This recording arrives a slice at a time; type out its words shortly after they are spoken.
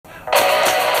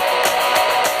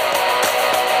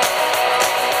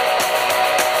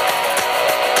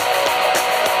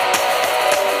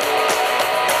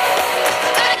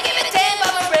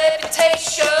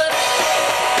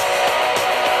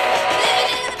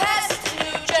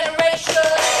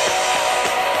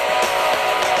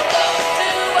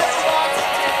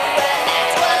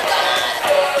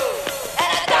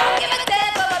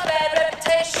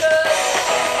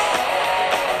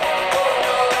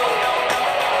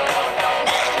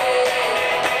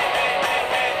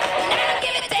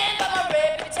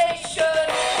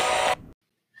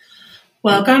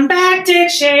Welcome back, Dick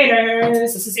Shaders.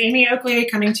 This is Amy Oakley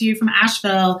coming to you from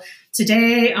Asheville.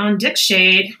 Today on Dick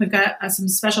Shade, we've got some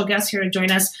special guests here to join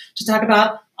us to talk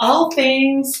about all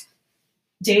things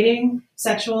dating,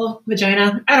 sexual,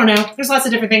 vagina. I don't know. There's lots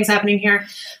of different things happening here.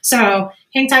 So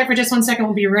hang tight for just 1 second.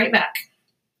 We'll be right back.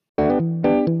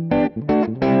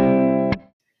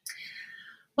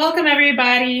 Welcome,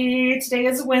 everybody. Today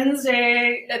is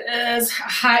Wednesday. It is a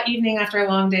hot evening after a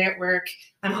long day at work.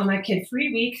 I'm on my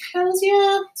kid-free week. Hells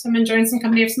yeah. So I'm enjoying some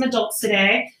company of some adults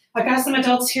today. I've got some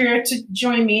adults here to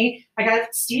join me. I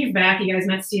got Steve back. You guys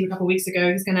met Steve a couple weeks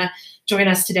ago. He's going to join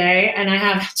us today. And I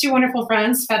have two wonderful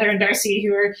friends, Feather and Darcy,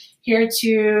 who are here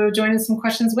to join in some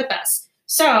questions with us.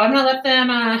 So I'm going to let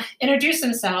them introduce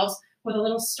themselves with a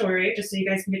little story, just so you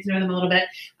guys can get to know them a little bit.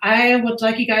 I would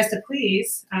like you guys to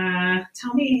please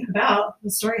tell me about the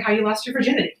story, how you lost your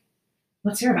virginity.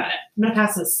 Let's hear about it. I'm going to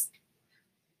pass this.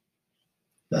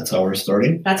 That's how we're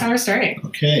starting? That's how we're starting.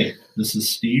 Okay. This is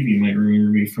Steve. You might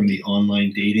remember me from the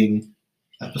online dating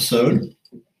episode.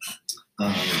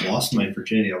 Lost my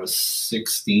virginity. I was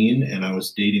 16, and I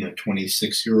was dating a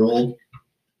 26-year-old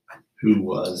who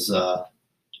was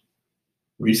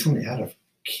recently out of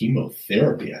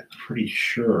chemotherapy. I'm pretty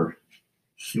sure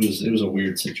it was a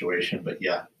weird situation, but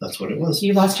yeah, that's what it was.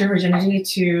 You lost your virginity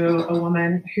to a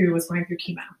woman who was going through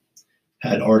chemo.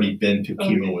 Had already been to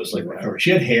chemo, was like whatever. She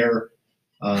had hair.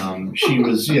 She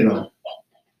was,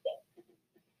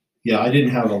 yeah, I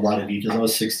didn't have a lot of details. I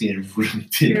was 16 and really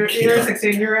didn't care. You were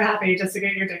 16. You were happy just to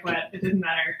get your dick wet. It didn't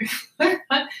matter.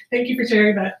 Thank you for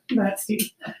sharing that,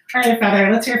 Steve. All right,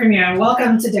 Feather, let's hear from you.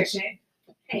 Welcome to Dick Shade.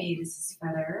 Hey, this is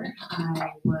Feather.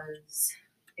 I was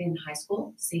in high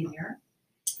school, senior,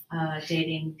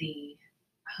 dating the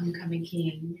homecoming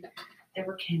king. There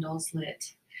were candles lit,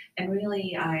 and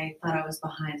really, I thought I was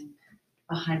behind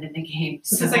in the game.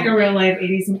 So. This is like a real life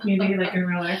 80s movie, like in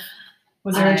real life.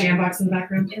 Was there a jam box in the back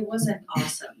room? It wasn't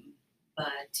awesome, but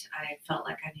I felt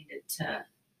like I needed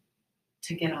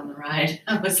to get on the ride.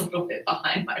 I was a little bit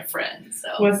behind my friend. So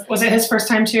was it his first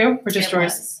time too, or just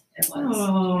yours? It was.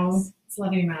 Oh, yes. It's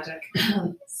loving magic.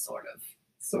 Sort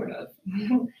of.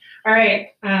 All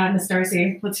right, Miss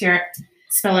Darcy, let's hear it.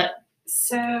 Spell it.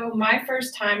 So my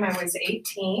first time I was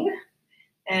 18,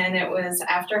 and it was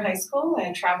after high school.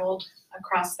 I traveled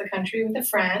across the country with a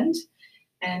friend,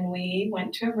 and we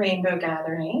went to a rainbow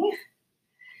gathering.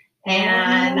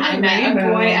 And I met a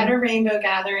boy at a rainbow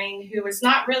gathering who was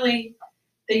not really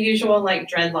the usual like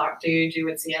dreadlock dude you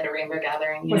would see at a rainbow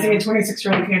gathering. Was he a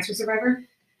 26-year-old cancer survivor?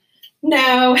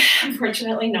 No,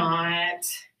 unfortunately not.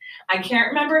 I can't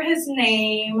remember his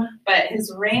name, but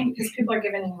because people are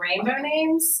giving rainbow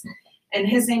names, and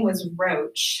his name was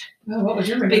Roach. Oh, what was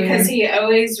your name? Because he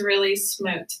always really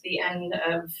smoked the end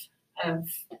of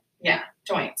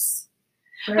joints.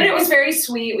 Right. But it was very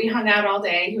sweet. We hung out all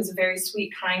day. He was a very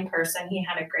sweet, kind person. He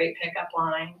had a great pickup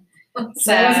line.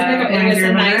 So it was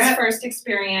a nice first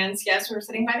experience. Yes, we were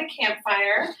sitting by the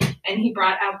campfire, and he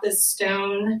brought out this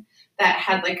stone that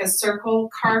had like a circle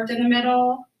carved in the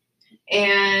middle.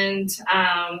 And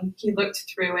he looked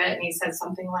through it, and he said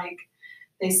something like,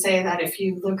 they say that if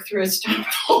you look through a stone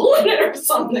hole in it or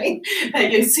something,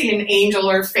 that you see an angel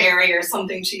or fairy or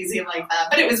something cheesy like that.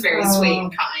 But it was very sweet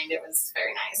and kind. It was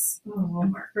very nice.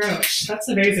 Oh, gosh, that's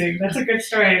amazing. That's a good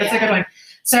story. That's a good one.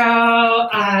 So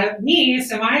my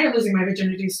losing my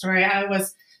virginity story, I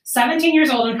was 17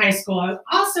 years old in high school. I was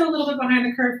also a little bit behind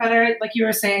the curve, Feather, like you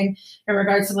were saying, in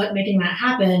regards to making that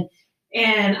happen.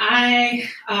 And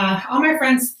all my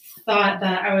friends thought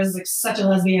that I was like such a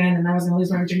lesbian and I was going to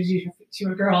lose my virginity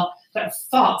to a girl, but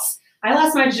false. I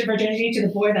lost my virginity to the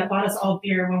boy that bought us all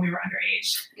beer when we were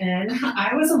underage. And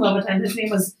I was in love with him. His name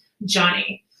was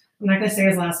Johnny. I'm not going to say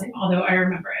his last name, although I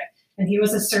remember it. And he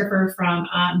was a surfer from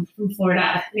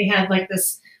Florida. And he had like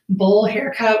this bowl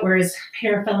haircut where his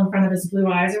hair fell in front of his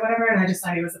blue eyes or whatever. And I just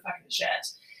thought he was the fucking shit.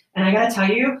 And I got to tell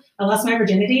you, I lost my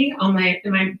virginity in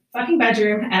my fucking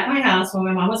bedroom at my house while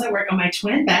my mom was at work on my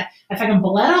twin bed. I fucking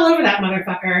bled all over that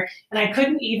motherfucker. And I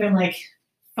couldn't even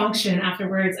function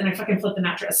afterwards. And I fucking flipped the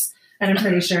mattress. And I'm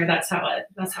pretty sure that's how it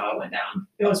went down.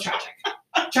 It was tragic.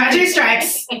 Tragedy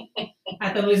strikes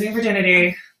at the losing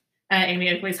virginity at Amy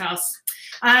Oakley's house.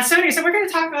 So we're going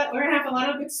to have a lot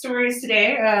of good stories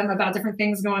today about different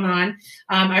things going on.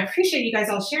 I appreciate you guys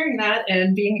all sharing that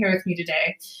and being here with me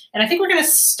today. And I think we're going to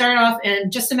start off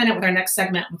in just a minute with our next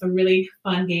segment with a really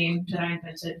fun game that I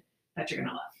invented that you're going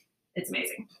to love. It's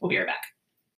amazing. We'll be right back.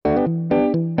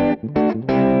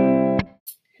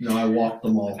 No, I walked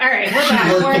them all. All right, we're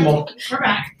back. We're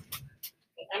back.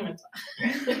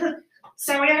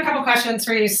 So we have a couple questions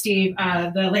for you, Steve.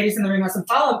 The ladies in the room have some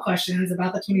follow-up questions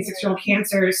about the 26-year-old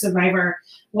cancer survivor.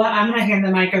 Well, I'm going to hand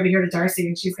the mic over here to Darcy,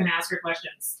 and she's going to ask her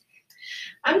questions.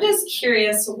 I'm just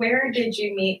curious, where did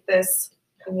you meet this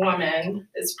woman,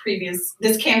 this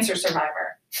cancer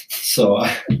survivor? So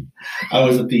I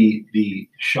was at the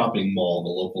shopping mall, the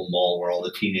local mall where all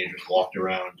the teenagers walked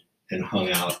around and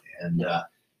hung out, and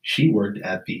she worked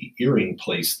at the earring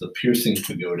place, the piercing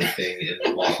pagoda thing in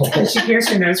the mall. Did she pierce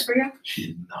your nose for you? She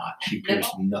did not. She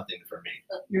pierced nothing for me.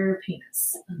 Your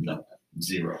penis. No,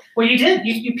 zero. Well, you did.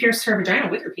 You pierced her vagina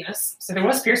with your penis, so there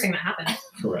was piercing that happened.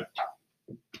 Correct.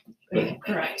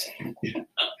 Correct.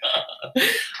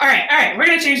 All right. We're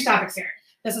gonna change topics here.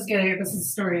 This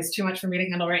story is too much for me to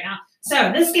handle right now.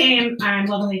 So this game, I'm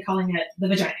lovingly calling it the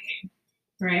vagina game.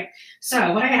 Right.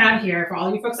 So what I have here for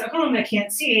all you folks at home that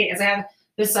can't see is I have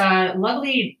this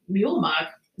lovely mule mug.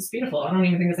 It's beautiful. I don't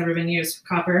even think it's ever been used.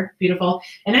 Copper, beautiful.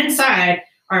 And inside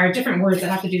are different words that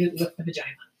have to do with the vagina.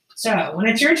 So when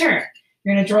it's your turn,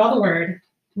 you're going to draw the word,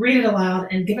 read it aloud,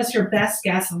 and give us your best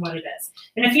guess on what it is.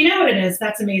 And if you know what it is,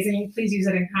 that's amazing. Please use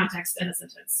it in context in a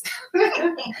sentence.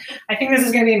 I think this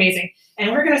is going to be amazing.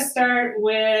 And we're going to start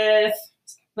with,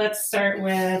 let's start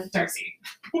with Darcy.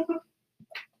 All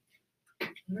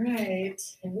right,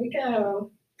 here we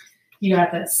go. You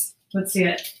got this. Let's see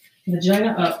it.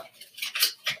 Vagina up.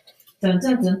 Dun,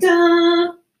 dun, dun,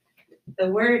 dun. The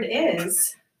word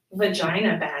is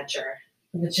vagina badger.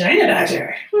 Vagina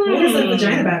badger. What is a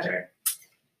vagina badger?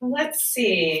 Let's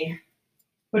see.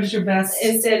 What is your best?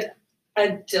 Is it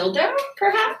a dildo,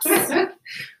 perhaps?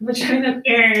 Vagina.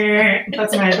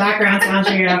 That's my background sound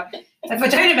for you. A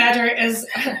vagina badger is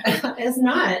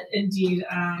not indeed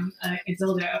a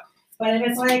dildo, but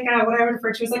it's like what I would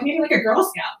refer to as like maybe like a Girl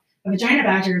Scout. A vagina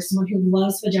badger is someone who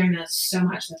loves vagina so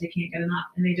much that they can't get enough,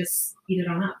 and they just eat it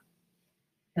on up.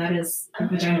 That is a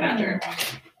vagina badger.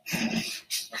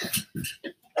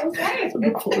 Okay.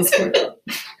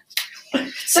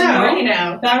 So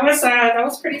that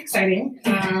was pretty exciting.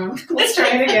 Let's try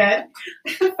it again.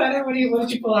 Feta, what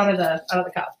did you pull out of the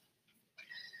cup?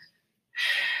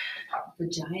 The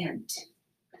giant.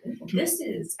 This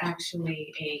is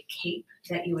actually a cape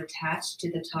that you attach to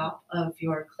the top of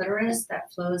your clitoris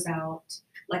that flows out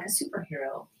like a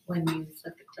superhero when you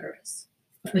flip the clitoris.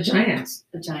 The giant.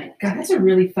 The giant. God, that's a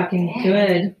really fucking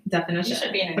good definition. You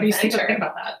should be an What do you think inventor.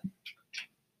 about that?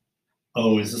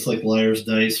 Oh, is this like Liar's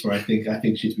Dice? Where I think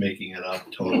she's making it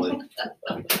up totally.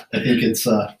 I think it's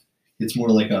more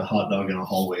like a hot dog in a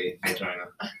hallway vagina.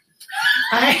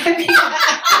 And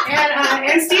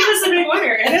Steve is the big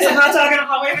winner. It is a hot dog in a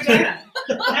hallway vagina.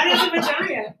 That is a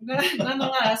vagina, but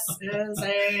nonetheless, it is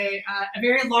a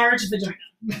very large vagina.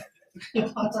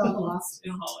 Hot dog lost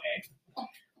in a hallway.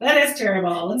 That is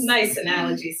terrible. Nice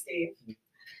analogy, Steve.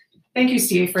 Thank you,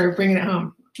 Steve, for bringing it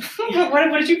home.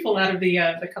 What did you pull out of the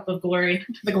cup of glory,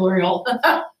 the glory hole?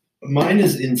 Mine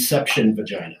is Inception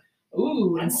vagina.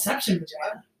 Ooh, Inception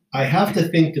vagina. I have to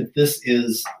think that this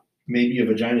is maybe a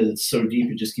vagina that's so deep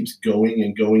it just keeps going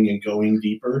and going and going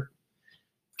deeper.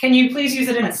 Can you please use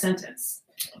it in a sentence?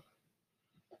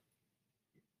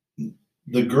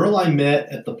 The girl I met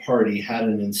at the party had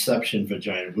an Inception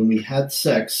vagina. When we had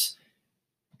sex,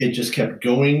 it just kept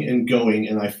going and going,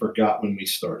 and I forgot when we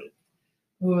started.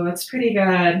 Ooh, that's pretty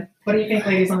good. What do you think,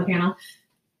 ladies on the panel?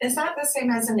 Is that the same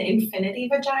as an infinity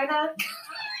vagina?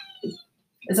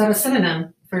 Is that a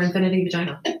synonym for infinity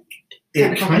vagina?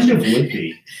 It kind of would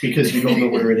be, because you don't know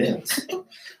where it ends.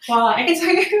 Well, I can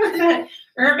tell you that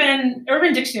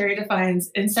Urban Dictionary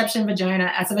defines Inception vagina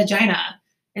as a vagina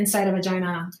inside a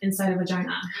vagina, inside a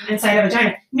vagina, inside a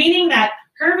vagina, meaning that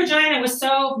her vagina was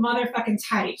so motherfucking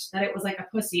tight that it was like a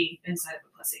pussy inside of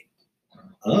a pussy.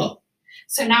 Oh.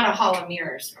 So not a hall of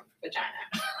mirrors vagina.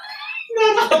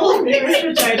 Not a whole mirror's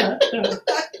vagina. No.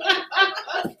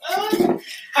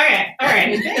 Okay, all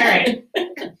right.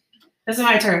 This is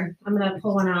my turn. I'm gonna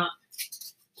pull one out,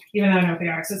 even though I know what they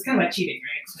are. So it's kind of like cheating,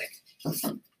 right? It's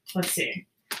like, let's see.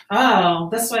 Oh,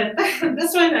 this one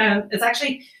is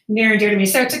actually near and dear to me.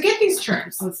 So to get these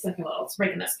terms, let's think a little. Let's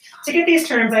break in this. To get these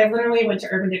terms, I literally went to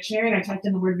Urban Dictionary and I typed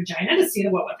in the word vagina to see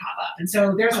what would pop up. And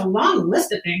so there's a long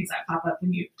list of things that pop up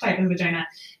when you type in vagina,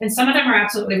 and some of them are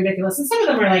absolutely ridiculous, and some of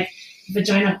them are like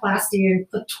vaginoplasty and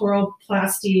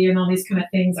clitoroplasty and all these kind of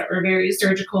things that were very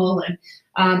surgical. And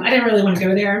I didn't really want to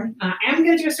go there. I am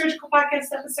going to do a surgical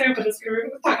podcast episode, but we're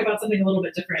going to talk about something a little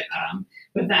bit different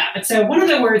with that. But so one of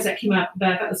the words that came up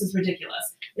that I thought this is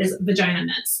ridiculous is vagina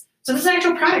mints. So this is an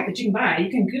actual product that you can buy. You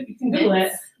can Google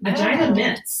it. Vagina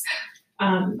mints.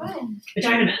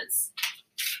 Vagina mints.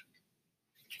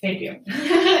 Thank you.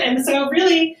 And so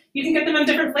really, you can get them in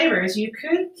different flavors. You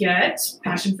could get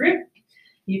passion fruit.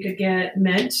 You could get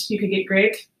mint. You could get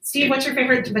grape. Steve, what's your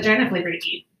favorite vagina flavor to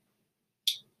eat?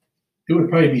 It would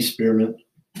probably be spearmint.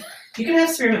 You can have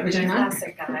spearmint vagina.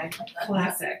 Classic guy.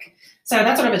 Classic. So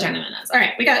that's what a vagina mint is. All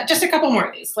right, we got just a couple more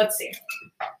of these. Let's see.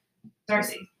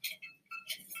 Darcy.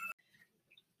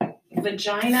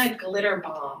 Vagina glitter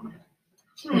bomb.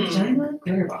 Vagina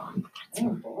glitter bomb. Oh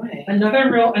boy.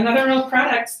 Another real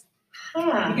product. You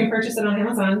Huh. can purchase it on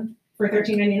Amazon for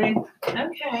 $13.99.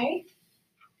 Okay.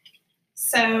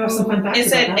 Have some So fun facts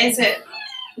is about it that. is it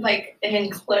like an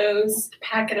enclosed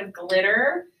packet of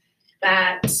glitter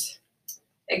that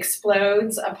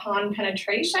explodes upon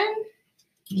penetration?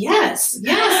 Yes,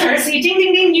 Darcy. Ding,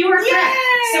 ding, ding. You are correct.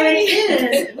 So Yay!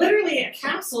 it is literally a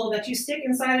capsule that you stick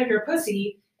inside of your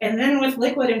pussy, and then with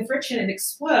liquid and friction, it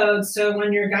explodes. So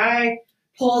when your guy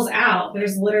pulls out,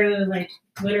 there's literally like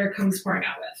glitter comes pouring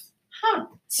out with. Huh.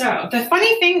 So the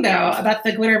funny thing though about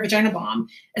the glitter vagina bomb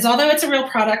is although it's a real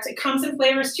product, it comes in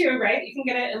flavors too, right? You can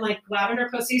get it in like lavender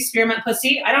pussy, spearmint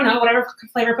pussy, I don't know, whatever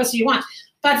flavor pussy you want.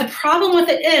 But the problem with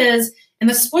it is, and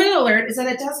the spoiler alert, is that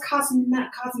it does cause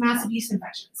massive yeast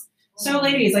infections. So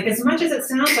ladies, like as much as it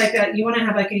sounds like that you want to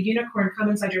have like a unicorn come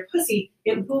inside your pussy,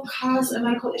 it will cause a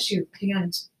medical issue at the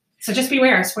end. So just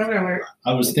beware, spoiler alert.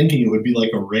 I was thinking it would be like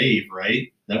a rave,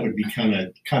 right? That would be kind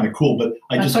of cool. But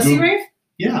I A just pussy Googled, rave?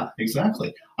 yeah,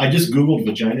 exactly. I just Googled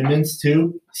vagina mints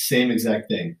too. Same exact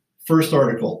thing. First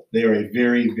article, they are a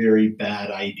very, very bad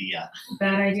idea.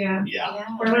 Bad idea. Yeah. Yeah.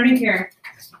 We're learning here.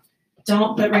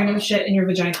 Don't put random shit in your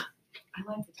vagina. I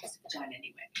like the taste of vagina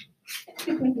anyway.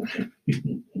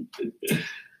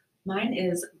 Mine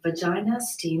is vagina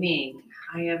steaming.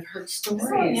 I have heard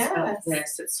stories yes. of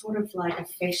this. It's sort of like a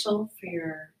facial for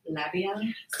your labia.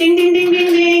 Ding, ding, ding, ding,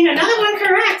 ding. Another one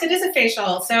correct. It is a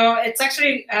facial. So it's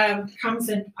actually comes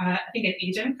in, I think in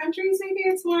Asian countries, maybe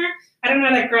it's more. I don't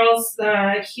know that girls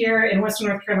here in Western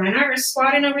North Carolina are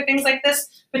squatting over things like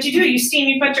this, but you do. You steam,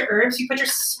 you put your herbs, you put your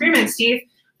spearmint, Steve,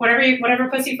 whatever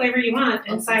pussy flavor you want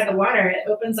inside the water. It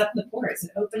opens up the pores.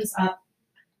 It opens up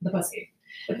the pussy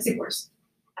pores.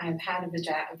 I've had a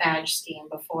vag steam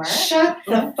before. Shut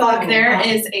the fuck There up.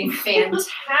 is a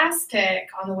fantastic,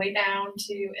 on the way down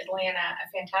to Atlanta, a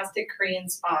fantastic Korean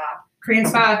spa. Korean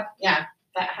spa. Yeah,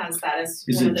 that has that as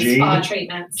Is one it of the Jade? spa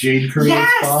treatments. Jade Korean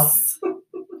Spa. Yes.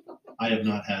 I have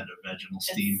not had a vaginal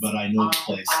steam, It's but I know the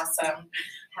place. Awesome.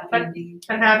 But- Happy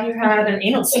But have you had an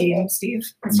anal steam, Steve?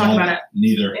 Let's talk about it.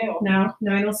 Neither. Ew. No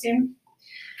anal steam?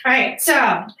 All right, so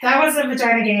that was a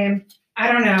vagina game.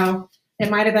 I don't know. It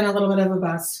might have been a little bit of a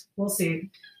bust. We'll see.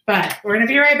 But we're going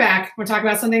to be right back. We'll talk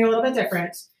about something a little bit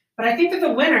different. But I think that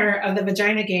the winner of the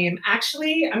vagina game,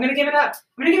 actually, I'm going to give it up.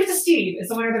 I'm going to give it to Steve as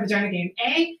the winner of the vagina game.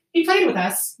 A, he played with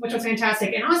us, which was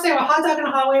fantastic. And also, a hot dog in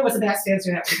a hallway was the best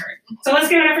answer that we heard. So let's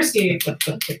give it up for Steve.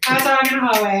 Hot dog in a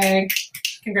hallway.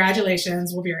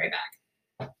 Congratulations. We'll be right back.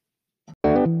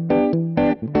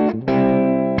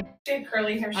 Big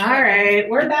curly hair. All right,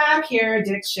 we're back here,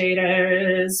 Dick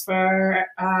Shaders, for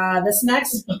this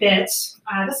next bit. This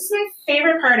is my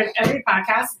favorite part of every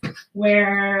podcast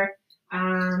where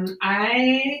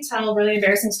I tell really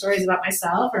embarrassing stories about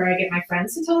myself, or I get my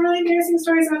friends to tell really embarrassing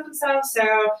stories about themselves. So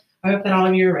I hope that all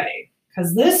of you are ready,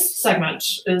 because this segment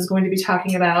is going to be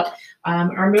talking about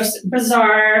our most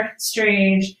bizarre,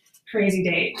 strange, crazy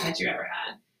date that you ever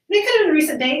had. And it could have been a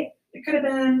recent date. It could have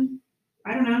been,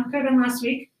 I don't know, it could have been last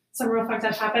week. Some real fucked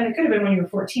up happened. It could have been when you were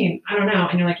 14. I don't know.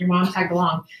 And you're like, your mom tagged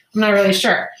along. I'm not really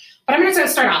sure. But I'm just going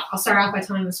to start off. I'll start off by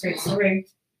telling this great story.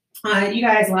 You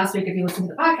guys last week, if you listened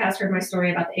to the podcast, heard my story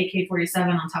about the AK-47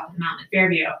 on top of the mountain at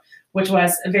Fairview, which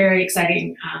was a very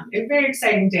exciting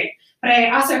date. But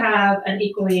I also have an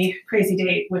equally crazy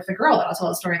date with a girl that I'll tell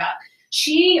a story about.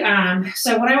 She,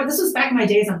 this was back in my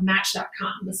days on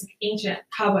Match.com, this like ancient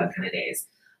cobweb kind of days.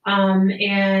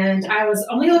 And I was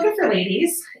only looking for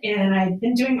ladies, and I'd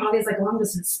been doing all these like long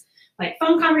distance like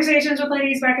phone conversations with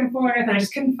ladies back and forth, and I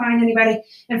just couldn't find anybody.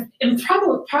 And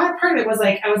probably part of it was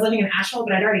like I was living in Asheville,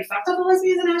 but I'd already fucked up the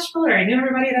lesbians in Asheville, or I knew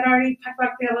everybody that already fucked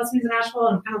up the lesbians in Asheville,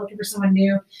 and I'm kind of looking for someone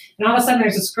new. And all of a sudden,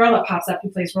 there's this girl that pops up who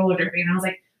plays roller derby, and I was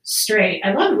like, straight.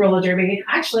 I love roller derby.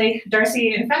 Actually,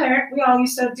 Darcy and Feather, we all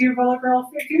used to do roller girl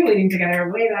cheerleading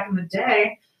together way back in the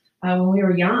day. When we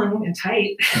were young and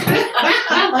tight.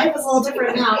 Life is a little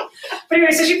different now. But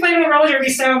anyway, so she played with roller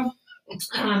derby. So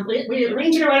we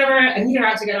arranged it or whatever. I need her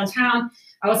out to go downtown.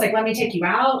 I was like, let me take you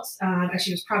out.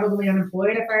 She was probably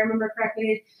unemployed, if I remember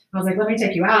correctly. I was like, let me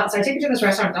take you out. So I take her to this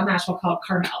restaurant down Nashville called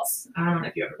Carmel's. I don't know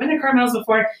if you've ever been to Carmel's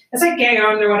before. It's like gay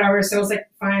owned or whatever. So it was like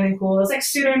fine and cool. It was like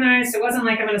pseudo nice. It wasn't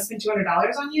like I'm going to spend $200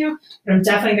 on you, but I'm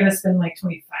definitely going to spend like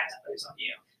 $25 on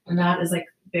you. And that is like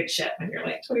big shit when you're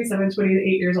like 27, 28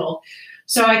 years old.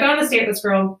 So I go on this date with this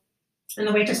girl, and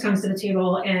the waitress comes to the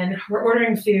table, and we're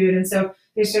ordering food, and so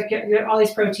there's all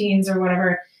these proteins or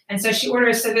whatever. And so she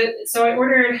orders, so I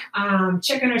ordered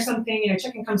chicken or something,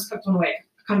 chicken comes cooked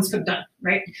done,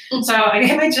 right? So I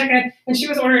get my chicken, and she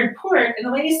was ordering pork, and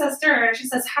the lady says to her, she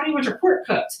says, how do you want your pork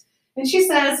cooked? And she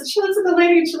says, she looks at the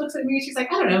lady, and she looks at me, and she's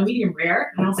like, I don't know, medium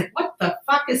rare. And I was like, what the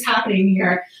fuck is happening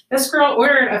here? This girl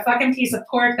ordered a fucking piece of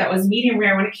pork that was medium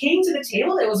rare. When it came to the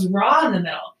table, it was raw in the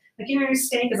middle. Like, your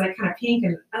steak is like kind of pink,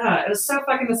 and it was so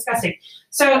fucking disgusting.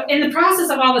 So in the process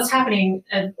of all this happening,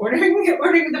 ordering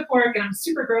the pork, and I'm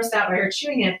super grossed out by her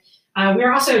chewing it, we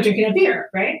were also drinking a beer,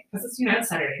 right? Because it's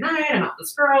Saturday night, I'm not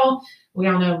this girl. We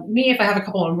all know me. If I have a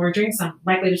couple of more drinks, I'm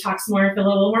likely to talk some more, feel a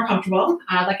little more comfortable.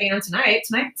 Like I am tonight.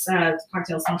 Tonight's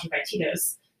cocktail is sponsored by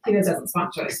Tito's. Tito's doesn't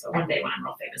sponsor us, but one day when I'm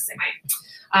real famous, they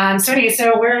might.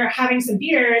 So we're having some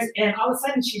beers, and all of a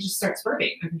sudden she just starts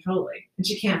burping uncontrollably, and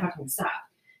she can't fucking stop.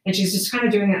 And she's just kind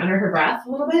of doing it under her breath a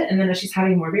little bit. And then as she's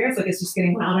having more beers, it's just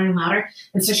getting louder and louder.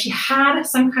 And so she had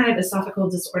some kind of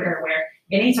esophageal disorder where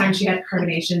anytime she had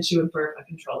carbonation, she would burp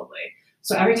uncontrollably.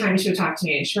 So every time she would talk to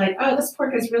me, she'd be like, oh, this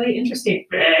pork is really interesting.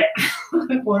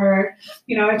 Or,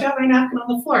 I dropped my napkin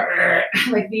on the floor,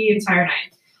 like the entire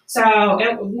night. So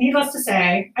needless to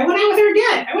say, I went out with her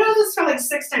again. I went out with this for like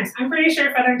 6 times. I'm pretty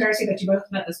sure, Feather and Darcy, that you both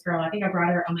met this girl. I think I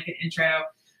brought her on like an intro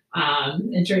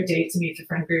date to meet the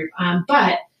friend group.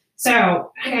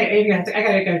 So I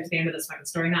gotta go to the end of this fucking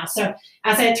story now. So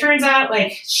as it turns out,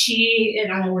 like she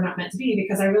and I were not meant to be,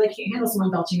 because I really can't handle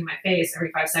someone belching in my face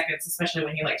every 5 seconds, especially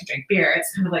when you like to drink beer.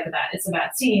 It's kind of like it's a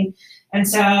bad scene. And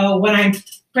so when I'm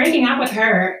breaking up with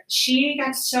her, she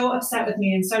got so upset with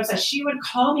me and so upset. She would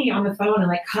call me on the phone and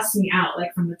like cuss me out,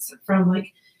 like from the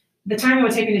time it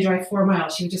would take me to drive 4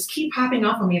 miles. She would just keep popping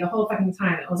off on me the whole fucking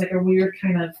time. It was like a weird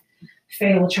kind of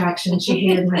fatal attraction. She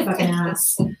hated my fucking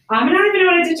ass. And I don't even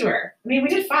know what I did to her. I mean, we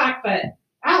did fuck, but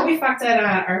we fucked at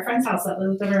our friend's house that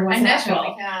lived over in West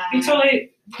Nashville. We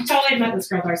totally met this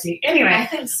girl, Darcy. Anyway. I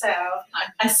think so.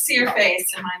 I see her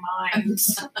face in my mind.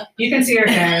 You can see her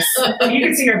face. You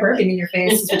can see her burping in your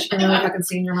face, but you can really fucking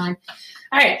see in your mind.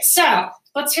 All right, so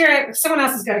let's hear it. Someone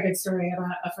else has got a good story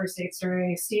about a first date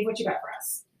story. Steve, what you got for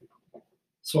us?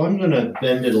 So I'm going to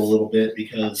bend it a little bit,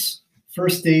 because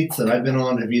first dates that I've been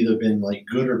on have either been like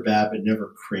good or bad, but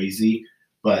never crazy.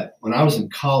 But when I was in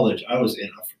college, I was in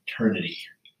a fraternity,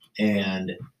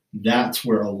 and that's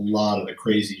where a lot of the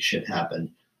crazy shit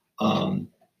happened.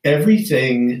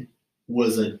 Everything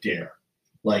was a dare.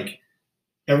 Like,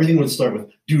 everything would start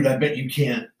with, dude, I bet you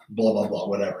can't, blah, blah, blah,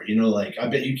 whatever. I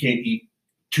bet you can't eat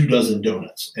 2 dozen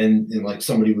donuts. And like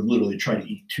somebody would literally try to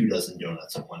eat 2 dozen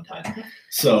donuts at one time.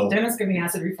 So donuts give me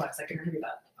acid reflux. I can agree with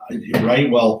that. Right?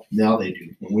 Well, now they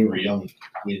do. When we were young,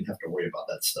 we didn't have to worry about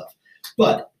that stuff.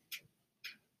 But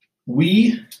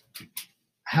we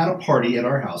had a party at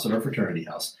our house, at our fraternity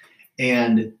house,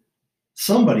 and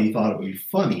somebody thought it would be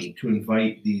funny to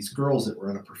invite these girls that were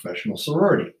in a professional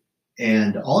sorority.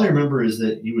 And all I remember is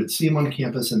that you would see them on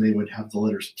campus, and they would have the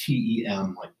letters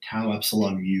TEM, like Tau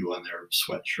Epsilon Mu, on their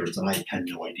sweatshirts, and I had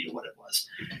no idea what it was.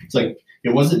 It's like, it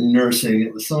wasn't nursing.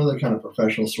 It was some other kind of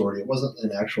professional sorority. It wasn't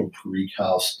an actual Greek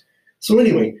house. So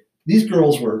anyway, these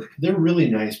girls they're really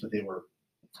nice, but they were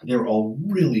all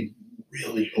really,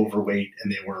 really overweight,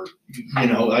 and they were,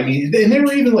 and they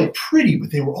were even like pretty, but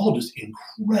they were all just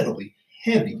incredibly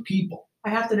heavy people. I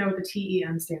have to know what the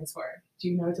TEM stands for. Do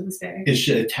you know it to this day?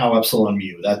 It's Tau Epsilon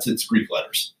Mu. That's its Greek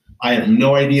letters. I have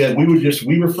no idea.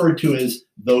 We referred to as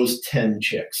those 10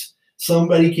 chicks.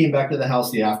 Somebody came back to the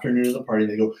house the afternoon of the party.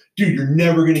 They go, dude, you're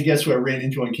never going to guess who I ran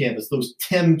into on campus. Those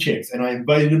 10 chicks. And I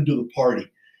invited them to the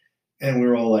party. And we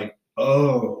were all like,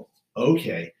 oh,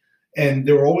 okay. And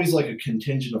there were always like a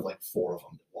contingent of like 4 of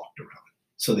them that walked around.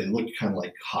 So they looked kind of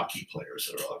like hockey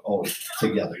players that are always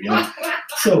together,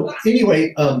 So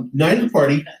anyway, night of the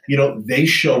party, they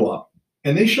show up.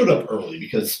 And they showed up early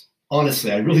because,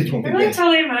 honestly, I really don't think I'm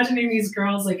totally imagining these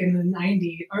girls like in the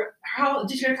 90s. Or how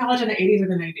did you go to college in the 80s or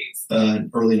the 90s?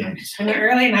 Early 90s. In the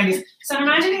early 90s. So I'm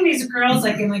imagining these girls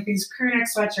like in like these crew neck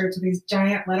sweatshirts with these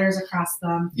giant letters across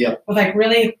them. Yep. With like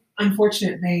really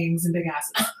unfortunate bangs and big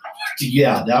asses.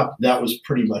 Yeah, that was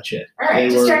pretty much it. All right,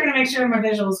 just checking to make sure my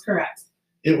visual is correct.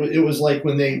 It was like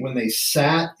when they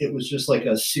sat, it was just like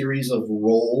a series of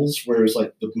rolls, whereas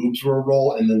like the boobs were a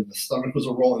roll, and then the stomach was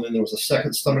a roll, and then there was a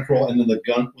second stomach roll, and then the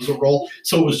gunt was a roll.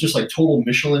 So it was just like total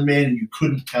Michelin Man, and you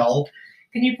couldn't tell.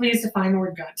 Can you please define the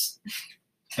word gunt?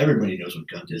 Everybody knows what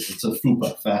gunt is. It's a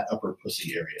fupa, fat upper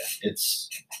pussy area. It's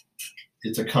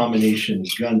a combination.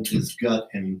 Gunt is gut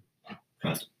and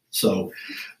cunt. So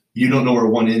you don't know where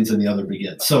one ends and the other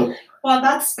begins. So well,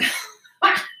 that's.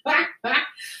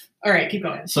 All right, keep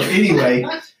going. So anyway,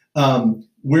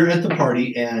 we're at the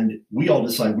party and we all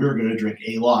decide we're going to drink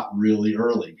a lot really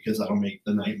early because that'll make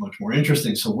the night much more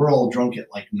interesting. So we're all drunk at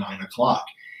like 9 o'clock.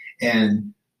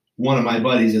 And one of my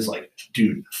buddies is like,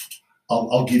 dude,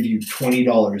 I'll give you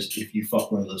 $20 if you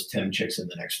fuck one of those 10 chicks in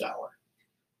the next hour.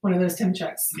 One of those Tim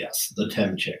checks. Yes, the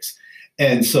 10 chicks.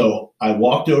 And so I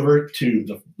walked over to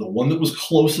the one that was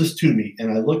closest to me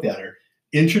and I looked at her,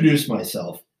 introduced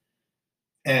myself,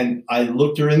 and I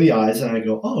looked her in the eyes and I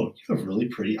go, oh, you have really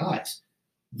pretty eyes.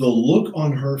 The look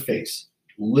on her face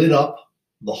lit up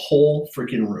the whole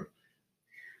freaking room.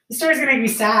 The story's gonna make me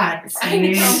sad. I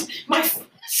know. My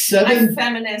Seven.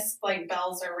 feminist like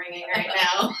bells are ringing right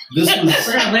now. This We're was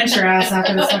gonna lynch her ass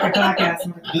after this fucking podcast.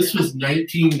 this was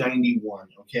 1991.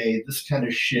 Okay, this kind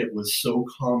of shit was so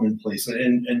commonplace,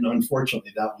 and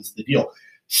unfortunately, that was the deal.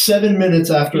 7 minutes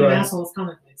after You I assholes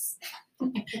commonplace.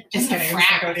 Just kidding.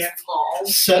 Let's not go there.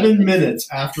 7 minutes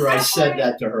after I said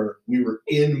that to her, we were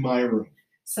in my room.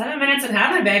 7 minutes in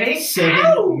heaven, baby.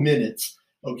 7 minutes.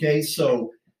 Okay,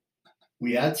 so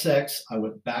we had sex. I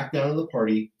went back down to the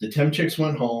party. The 10 chicks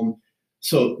went home.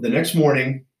 So the next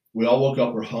morning, we all woke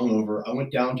up. We're hungover. I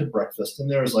went down to breakfast, and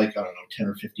there was like, I don't know, 10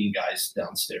 or 15 guys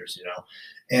downstairs, you know.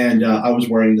 And I was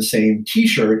wearing the same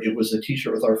T-shirt. It was a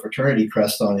T-shirt with our fraternity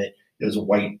crest on it. It was a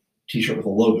white T-shirt with a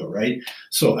logo, right?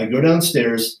 So I go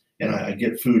downstairs, and I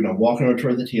get food, and I'm walking over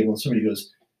toward the table, and somebody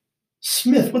goes,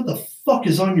 Smith, what the fuck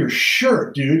is on your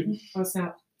shirt, dude? Oh,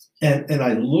 snap. And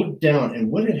I looked down, and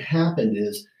what had happened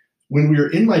is when we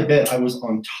were in my bed, I was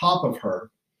on top of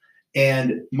her,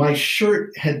 and my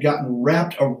shirt had gotten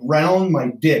wrapped around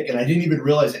my dick, and I didn't even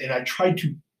realize it. And I tried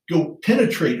to go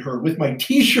penetrate her with my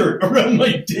T-shirt around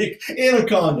my dick and a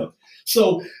condom.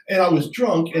 So, and I was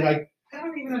drunk, and I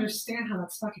don't even understand how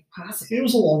that's fucking possible. it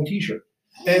was a long T-shirt,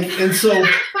 and so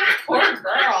Poor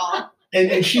girl. and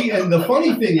the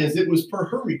funny thing is, it was per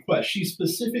her request. She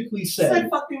specifically She said, said,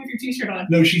 fuck me with your T-shirt on.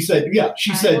 no, she said, yeah,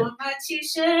 she said, I want my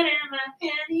T-shirt and my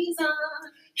panties on.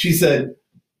 she said,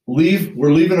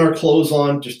 we're leaving our clothes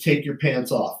on, just take your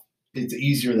pants off. It's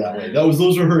easier that way.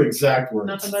 Those are her exact words.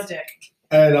 Nothing but dick.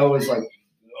 And I was like,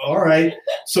 all right.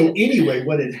 So anyway,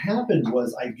 what had happened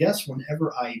was, I guess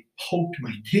whenever I poked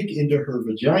my dick into her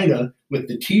vagina with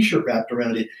the T-shirt wrapped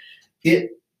around it,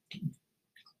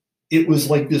 it was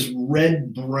like this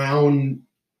red brown,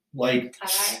 like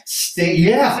stain.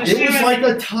 Yeah, So it she was was- like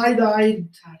a tie-dye.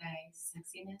 Tie-dye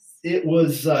sexiness. It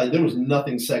was, there was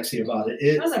nothing sexy about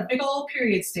it. That was a big old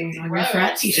period stain on your Gross.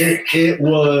 frat T-shirt. It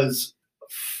was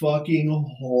fucking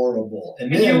horrible.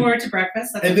 And And you then, wore it to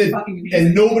breakfast. That's and then- fucking amazing.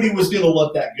 and nobody was going to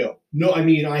let that go. No, I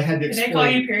mean, I had to Did they explain. call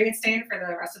you period stain for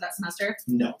the rest of that semester?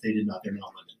 No, they did not. They're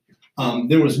not women.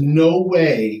 There was no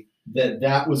way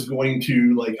that was going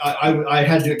to, like, I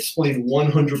had to explain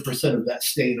 100% of that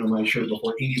stain on my shirt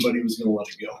before anybody was going to let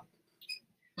it go.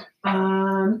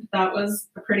 That was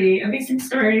a pretty amazing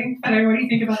story. Heather, what do you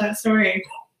think about that story?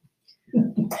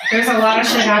 There's a lot of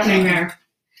shit happening there.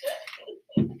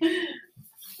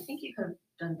 I think you could have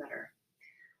done better.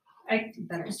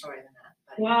 Better story than that.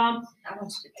 But Well, I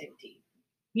want you to dig deep.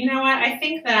 you know what? I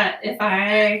think that if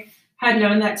I had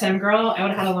known that Tim girl, I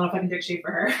would have had a lot of fucking dick shape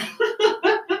for her.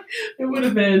 It would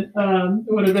have been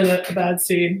a bad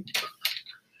scene.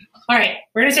 All right,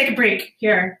 we're gonna take a break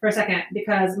here for a second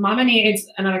because Mama needs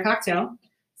another cocktail.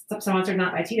 It's sponsored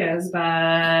not by Tito's,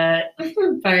 but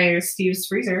by Steve's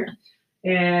Freezer,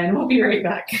 and we'll be right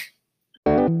back.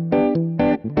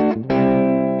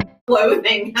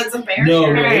 Clothing as a bear. No,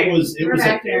 All right, it was we're a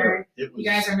back error. It was, You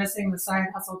guys are missing the side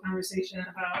hustle conversation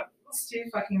about Steve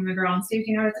fucking the girl. And Steve,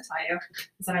 you know what to tell you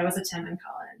is that I was a Tim in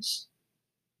college.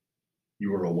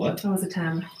 You were a what? I was a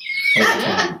Tim.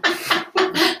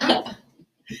 Oh,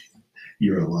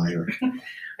 you're a liar.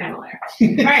 I'm a liar.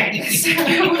 All right. So,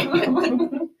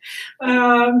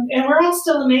 and we're all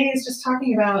still amazed just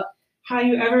talking about how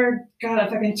you ever got a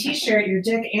fucking T-shirt, your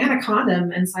dick, and a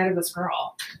condom inside of this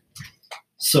girl.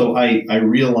 So I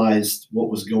realized what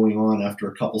was going on after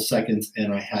a couple seconds,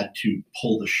 and I had to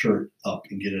pull the shirt up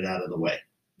and get it out of the way.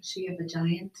 Was she a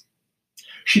giant?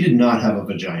 She did not have a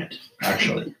vagiant,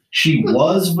 actually. She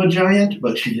was vagiant,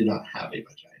 but she did not have a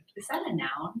vagiant. Is that a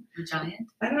noun? Giant?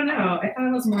 I don't know. I thought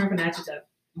it was more of an adjective.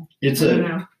 It's I don't a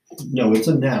know. no, it's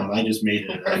a noun. I just made it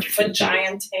an adjective.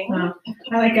 Vagianting. Oh,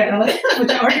 I like it.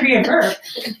 Or it could be a verb.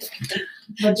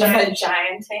 Vagina.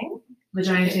 Vagianting.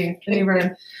 Vagianting. The new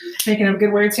verb. Making up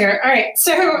good words here. All right.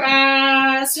 So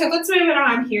let's move it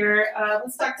on here.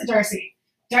 Let's talk to Darcy.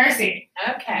 Darcy,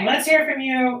 Okay. let's hear from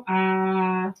you,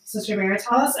 Sister Bear.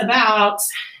 Tell us about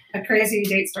a crazy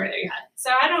date story that you had. So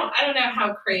I don't know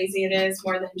how crazy it is,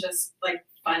 more than just like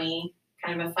funny,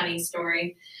 kind of a funny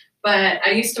story. But I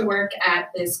used to work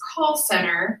at this call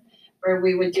center where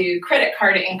we would do credit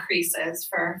card increases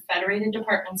for Federated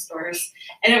Department Stores.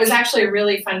 And it was actually a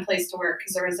really fun place to work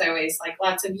because there was always like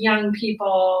lots of young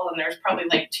people, and there was probably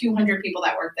like 200 people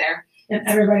that worked there. And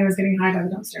everybody was getting high by the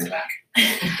dumpster in the back.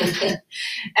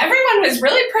 Everyone was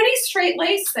really pretty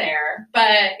straight-laced there.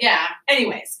 But yeah,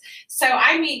 anyways. So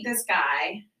I meet this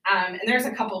guy, and there's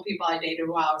a couple of people I dated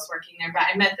while I was working there, but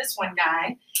I met this one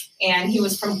guy, and he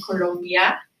was from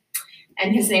Colombia,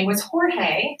 and his name was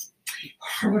Jorge.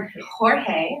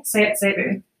 Jorge. Say it,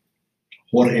 baby.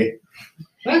 Jorge.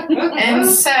 And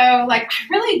so, like, I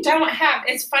really don't have,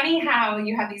 it's funny how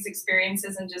you have these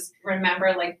experiences and just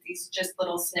remember, like, these just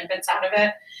little snippets out of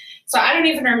it. So I don't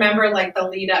even remember, like, the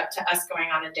lead up to us going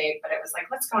on a date, but it was like,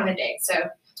 let's go on a date. So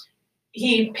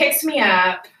he picks me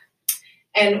up,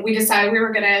 and we decided we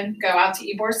were going to go out to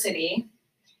Ybor City.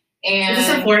 And Is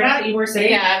this in Florida, Ybor City?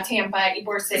 Yeah, Tampa,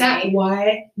 Ybor City. Is that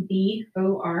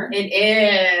Y-B-O-R? It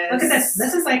is. Look at this.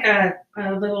 This is like a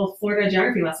little Florida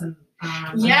geography lesson.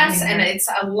 Yes, and it's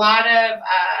a lot of,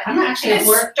 I'm not actually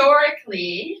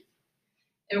historically,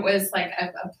 it was like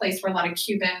a place where a lot of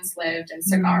Cubans lived and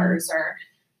cigars or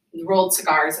rolled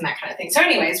cigars and that kind of thing. So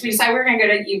anyways, we decided we were going to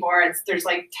go to Ybor. There's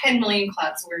like 10 million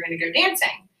clubs. So we were going to go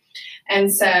dancing.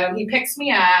 And so he picks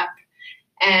me up,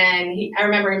 and I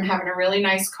remember him having a really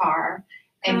nice car,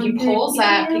 and he pulls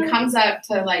up, he comes up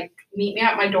to like meet me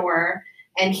at my door,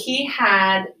 and he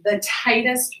had the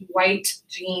tightest white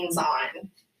jeans on.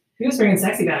 He was bringing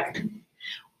sexy back.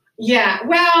 Yeah,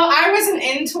 well, I wasn't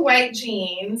into white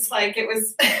jeans. Like, it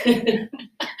was, I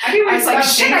was like,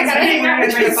 shit, I gotta hang out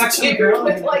with this dude. I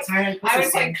was like kind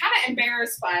of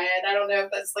embarrassed by it. I don't know if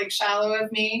that's like shallow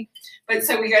of me. But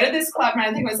so we go to this club, and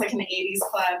I think it was like an 80s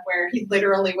club where he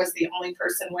literally was the only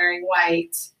person wearing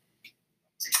white.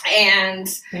 And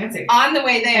fancy. On the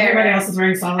way there, everybody else is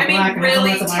wearing solid black.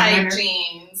 Really tight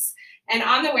jeans. And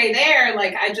on the way there,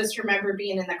 like, I just remember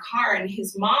being in the car and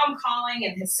his mom calling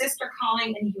and his sister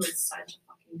calling, and he was such a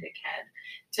fucking dickhead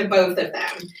to both of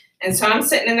them. And so I'm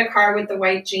sitting in the car with the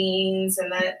white jeans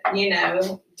and the,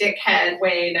 dickhead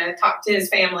way to talk to his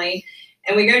family.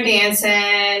 And we go dancing,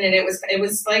 and it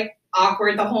was like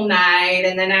awkward the whole night.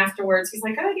 And then afterwards, he's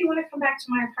like, "Oh, do you want to come back to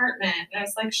my apartment?" And I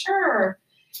was like, "Sure."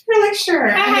 You're like, "Sure."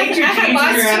 I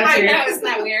know, isn't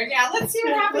that weird? Yeah, let's see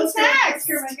what happens next.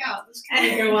 Let's make out. This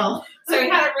can go well. So we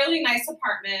had a really nice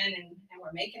apartment, and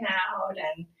we're making out,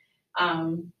 and I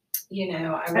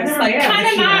was like kind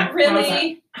of not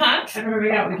really, huh? I've never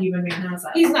made out with a Cuban man. How's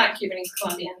that? He's not Cuban, he's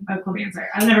Colombian. Oh, Colombian, sorry.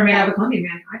 I've never made out with a Colombian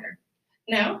man either.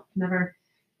 No? Never.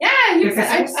 Yeah,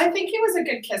 I think he was a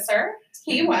good kisser.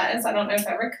 He was. I don't know if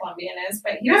every Colombian is,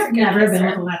 but he was a good never kisser. been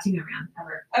with a Latino man,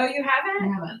 ever. Oh, you haven't? I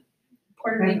haven't.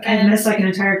 Puerto Rican. I've missed like an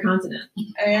entire continent.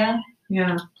 Oh, yeah?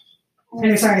 Yeah.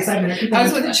 Anyway, sorry, side minute. I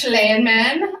was with a Chilean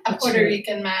man, a Puerto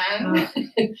Rican man.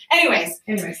 Anyways.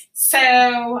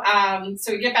 So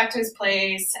we get back to his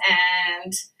place,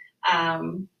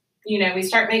 and we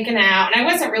start making out, and I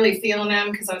wasn't really feeling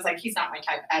him because I was like, he's not my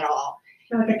type at all. I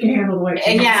feel like I can handle the white.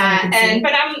 Yeah,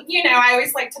 but I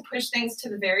always like to push things to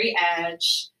the very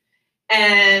edge,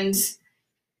 and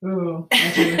ooh.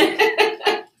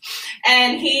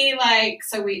 and he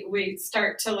so we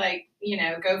start to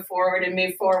go forward and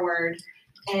move forward.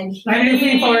 And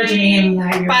moving forward to me,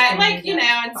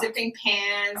 and zipping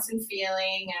pants and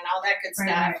feeling and all that good stuff.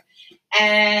 Right.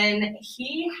 And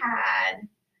he had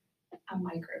a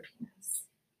micro penis.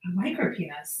 A micro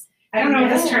penis. I don't know what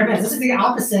this term is. This is the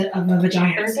opposite of a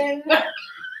vagina.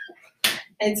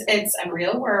 It's a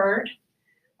real word.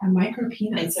 A micro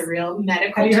penis. It's a real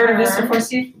medical term. Have you heard of this before,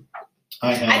 Steve?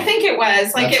 I have. I think it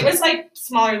was it was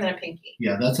smaller than a pinky.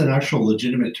 Yeah, that's an actual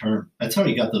legitimate term. That's how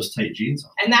he got those tight jeans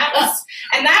on. And that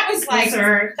was like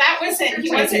that wasn't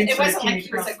he wasn't it wasn't like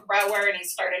he was a grower and he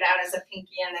started out as a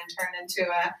pinky and then turned into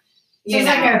a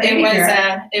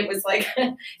it was like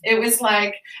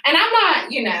and I'm not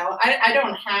I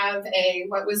don't have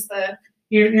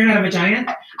You're not a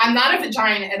vagina? I'm not a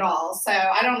vagina at all, so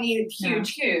I don't need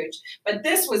huge. But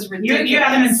this was ridiculous. You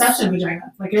had an inception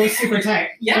vagina. Like, it was super tight.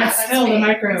 Yeah, that's still the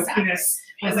micro penis.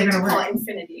 I like to call it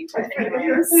infinity.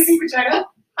 Vagina.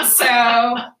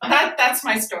 So that's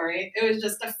my story. It was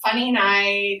just a funny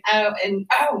night.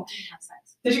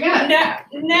 Did you get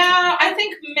it? No, I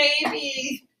think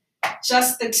maybe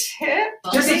just the tip.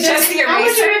 Just the eraser. How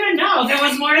would you even know? There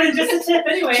was more than just a tip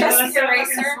anyway. Just the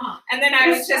eraser. And then I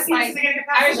was just kind of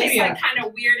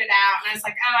weirded out, and I was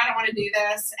like, oh, I don't want to do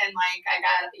this. And I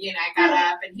got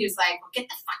up, and he was like, well, get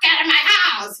the fuck out of my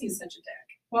house. He's such a dick.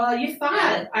 Well, you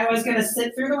thought I was going to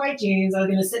sit through the white jeans. I was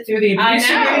going to sit through the I abuse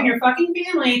you're know. giving your fucking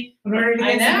family in order to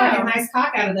I get some know. fucking nice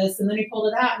cock out of this. And then he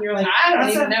pulled it out, and you're like, I don't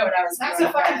that's even a, know what I was that's doing.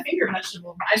 a fucking finger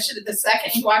vegetable. I should have, the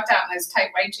second he walked out in those tight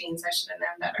white jeans, I should have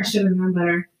known I better. should have known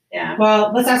better. Yeah.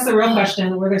 Well, let's ask the real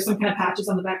question. Were there some kind of patches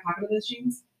on the back pocket of those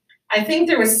jeans? I think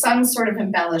there was some sort of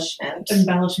embellishment.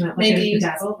 Embellishment, like Maybe, a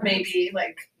bedazzle? maybe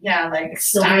like, yeah, like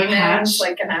Silver diamonds, patch.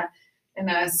 like in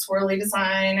a swirly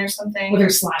design or something. Were there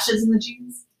slashes in the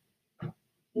jeans?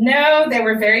 No, they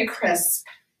were very crisp.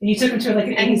 And you took them to like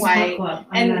an And 80s white. club.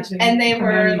 I'm imagining And they from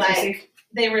were New Jersey. like,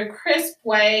 they were crisp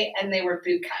white and they were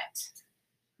boot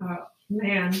cut. Oh,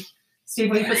 man. Steve,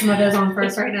 will you put some of those on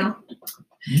first right now?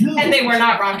 No, And they were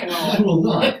not rock and I roll. will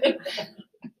not.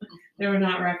 They were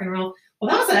not rock and roll. Well,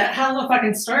 that was a hell of a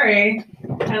fucking story.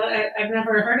 I've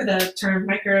never heard of the term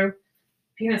micro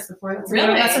penis before.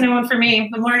 Really? That's a new one for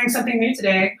me. I'm learning something new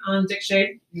today on Dick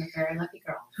Shape. You're a very lucky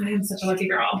girl. I am such a lucky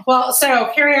girl. Well,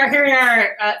 so here we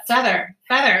are.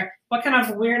 Feather, what kind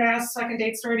of weird ass fucking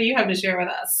date story do you have to share with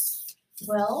us?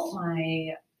 Well,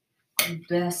 my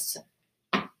best,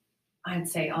 I'd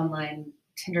say, online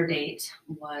Tinder date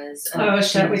was. Oh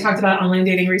shit, we talked about online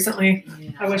dating recently.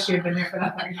 Yeah. I wish you had been there for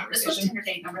that fucking This was conversation. Tinder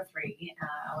date number 3.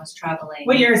 I was traveling.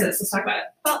 What year is this? Let's talk about it.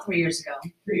 About 3 years ago.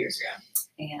 3 years ago.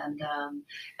 And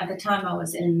at the time, I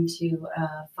was into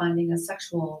finding a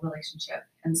sexual relationship.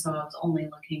 And so I was only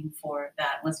looking for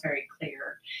that. It was very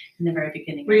clear in the very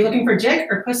beginning. Were you looking for dick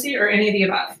or pussy or any of the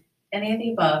above? Any of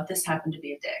the above? This happened to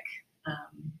be a dick,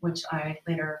 which I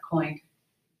later coined,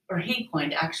 or he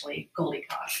coined actually, Goldie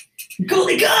Cock.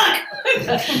 Goldie cock!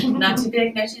 Not too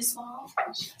big, not too small,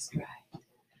 just right.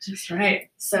 Just right.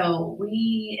 So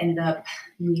we ended up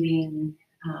meeting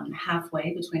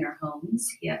halfway between our homes.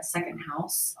 He had a second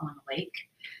house on a lake.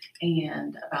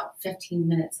 And about 15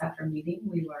 minutes after meeting,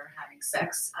 we were having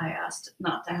sex. I asked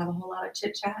not to have a whole lot of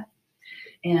chit chat.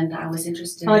 And I was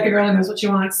interested. I like a girl who knows what she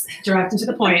wants, direct and to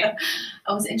the point.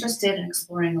 I was interested in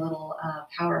exploring a little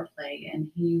power play.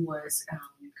 And he was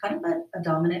kind of a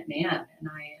dominant man. And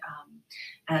I,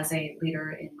 as a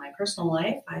leader in my personal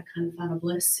life, I kind of found a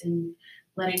bliss in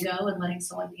letting go and letting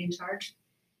someone be in charge.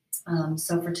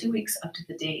 So for 2 weeks up to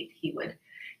the date, he would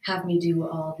have me do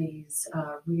all these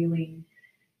really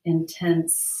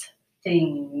intense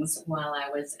things while I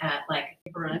was at like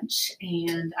brunch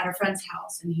and at a friend's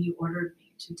house. And he ordered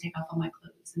me to take off all my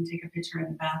clothes and take a picture in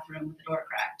the bathroom with the door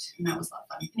cracked. And that was a lot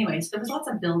of fun. Anyways, there was lots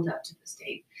of build up to this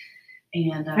date.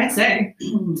 And I'd say.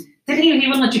 Didn't he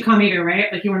wouldn't let you come either,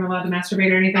 right? Like you weren't allowed to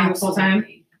masturbate or anything this whole time?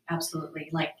 Absolutely.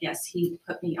 Like, yes, he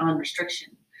put me on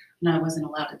restriction. And I wasn't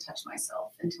allowed to touch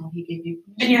myself until he gave me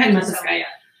permission. And you hadn't met this guy yet.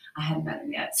 I hadn't met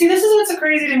him yet. See, this is what's so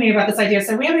crazy to me about this idea.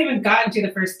 So we haven't even gotten to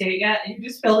the first date yet, and you're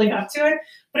just building up to it.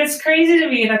 But it's crazy to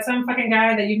me that some fucking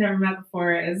guy that you've never met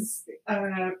before is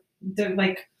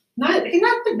like not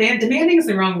demanding is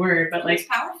the wrong word, but like It's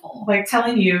powerful. like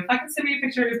telling you, fucking send me a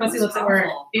picture of your pussy lips at work,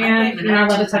 powerful. I and gave it you're not up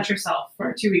allowed to to touch him. yourself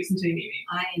for 2 weeks until you meet me.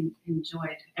 I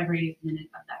enjoyed every minute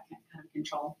of that kind of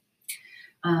control.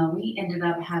 We ended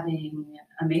up having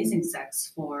amazing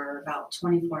sex for about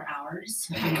 24 hours.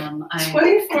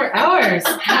 24 hours.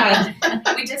 God.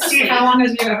 We did Steve, sleep. how long have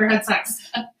you ever had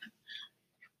sex?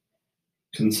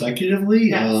 Consecutively,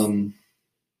 Yes.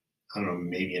 I don't know,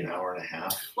 maybe an hour and a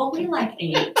half. Well, we like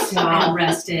ate Wow. and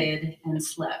rested and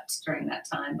slept during that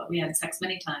time, but we had sex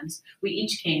many times. We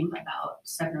each came about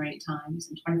 7 or 8 times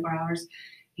in 24 hours.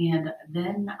 And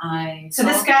then So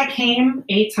this guy came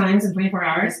 8 times in 24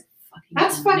 hours?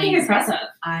 That's fucking amazing. impressive.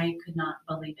 I could not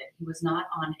believe it. He was not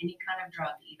on any kind of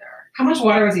drug either. How much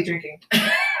water was he drinking?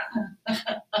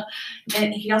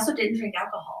 And he also didn't drink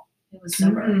alcohol. He was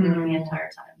sober the entire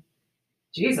time.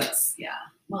 Jesus. Yeah.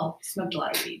 Well, smoked a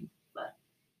lot of weed, but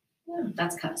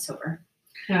that's kind of sober.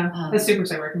 Yeah, that's super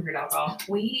sober compared to alcohol.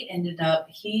 We ended up,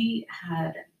 he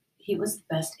was the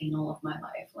best anal of my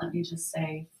life. Let me just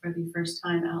say, for the first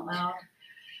time out loud.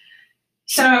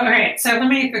 So, all right. So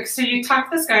you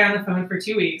talk to this guy on the phone for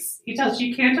 2 weeks. He tells you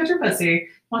you can't touch your pussy.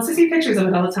 Wants to see pictures of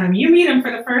it all the time. You meet him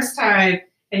for the first time,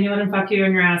 and you let him fuck you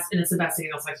in your ass, and it's the best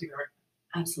anal sex you've ever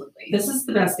had. Absolutely. This is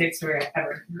the best date story I've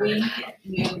ever heard.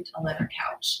 We moved a leather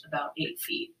couch about 8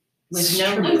 feet with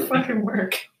no Strong move. fucking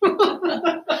work.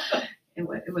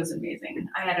 It was amazing.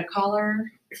 I had a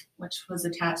collar, which was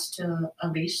attached to a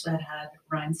leash that had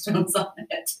rhinestones on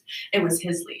it. It was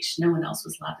his leash. No one else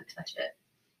was allowed to touch it.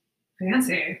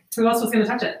 Fancy. Who else was going to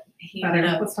touch it? He Better.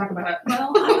 ended up, Let's talk about it.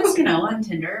 well, I was, on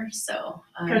Tinder, so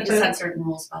he just had certain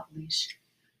rules about the leash.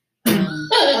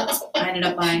 I ended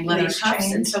up buying leather Leash cuffs,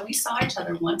 and change. so we saw each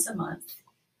other once a month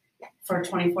for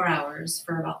 24 hours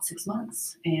for about 6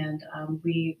 months, and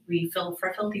we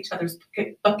fulfilled each other's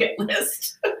bucket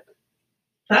list.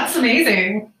 That's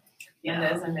amazing. Yeah,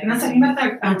 It is amazing. And that's like you met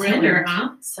that on Really? Tinder, huh?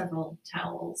 Several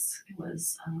towels. It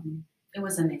was an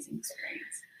amazing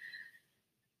experience.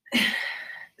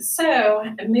 So,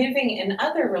 moving in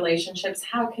other relationships,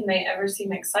 how can they ever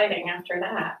seem exciting after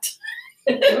that?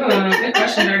 Ooh, good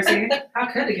question, Darcy.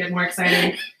 How could it get more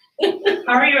exciting?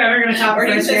 How are you ever going to top Or a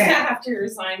you first just date? have to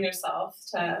resign yourself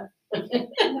to. I'm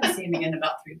gonna see him again in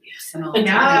about 3 weeks, and I'll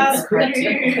Yes, correct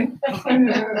you.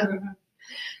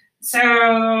 So,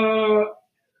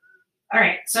 all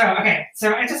right. So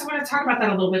I just want to talk about that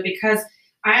a little bit because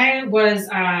I was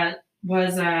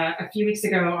a few weeks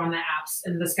ago on the apps,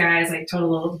 and this guy's like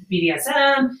total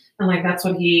BDSM, and like that's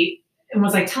what he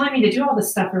was like telling me to do all this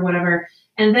stuff or whatever.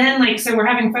 And then like so we're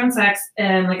having phone sex,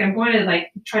 and like I'm going to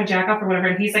like try to jack off or whatever,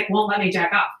 and he's like won't let me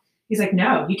jack off. He's like,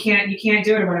 no, you can't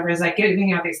do it or whatever. He's like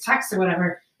giving out these texts or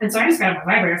whatever. And so I just got on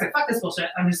my vibrator. I was like, fuck this bullshit.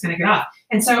 I'm just gonna get off.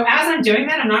 And so as I'm doing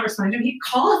that, I'm not responding to him. He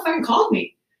fucking called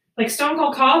me. Like Stone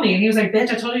Cold called me, and he was like, bitch,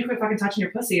 I told you to quit fucking touching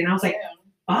your pussy. And I was like,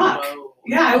 fuck.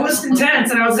 Yeah, it was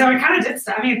intense. And I kind of did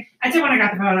stuff. I mean, I did when I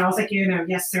got the phone. I was like,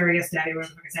 yes, sir, yes, daddy,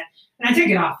 whatever the fuck I said. And I did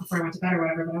get off before I went to bed or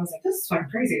whatever, but I was like, this is fucking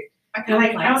crazy. And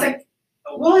like, I was like,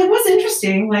 well, it was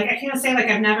interesting. Like, I can't say like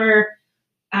I've never,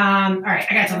 all right,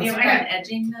 I got to tell Have you you. ever had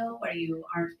edging though, where you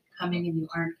aren't coming and you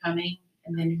aren't coming,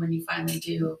 and then when you finally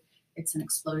do, it's an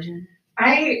explosion?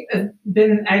 I've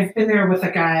been there with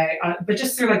a guy, but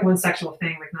just through like one sexual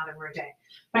thing, like not over a day.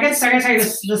 I gotta tell you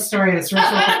this story. This real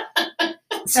quick.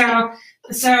 So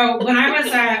when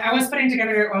I was putting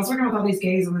together, I was working with all these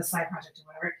gays on this side project or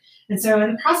whatever. And so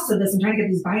in the process of this, I'm trying to get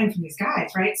these buy-in from these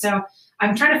guys, right? So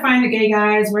I'm trying to find the gay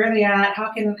guys. Where are they at?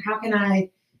 How can I,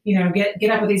 get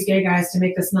up with these gay guys to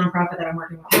make this nonprofit that I'm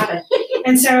working with happen?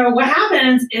 And so what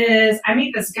happens is I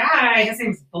meet this guy. His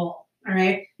name's Bull. All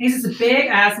right, he's this big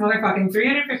ass motherfucking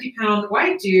 350-pound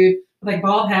white dude with like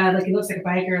bald head, like he looks like a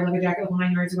biker, leather jacket with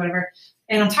line yards or whatever.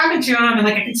 And I'm talking to him, and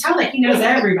like I can tell like he knows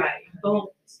everybody.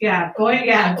 Bull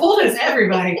knows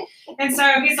everybody. And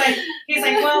so he's like,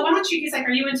 well, why don't you? He's like,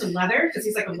 are you into leather? Because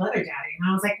he's like a leather daddy. And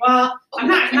I was like, well, I'm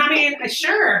not. And I mean,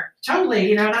 sure,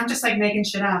 totally, And I'm just like making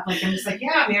shit up. Like I'm just like,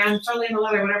 yeah, man, I'm totally into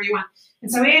leather, whatever you want.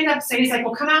 And so we end up saying, he's like,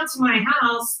 well, come out to my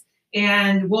house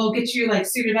and we'll get you like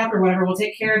suited up or whatever. We'll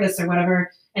take care of this or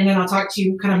whatever. And then I'll talk to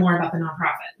you kind of more about the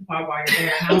nonprofit while you're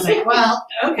there. And I was like, well,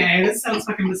 okay, this sounds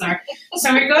fucking bizarre.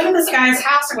 So we go to this guy's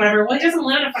house or whatever. Well, he doesn't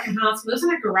live in a fucking house. He lives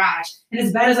in a garage. And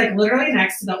his bed is like literally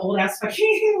next to the old ass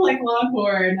fucking like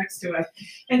lawnmower next to it.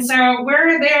 And so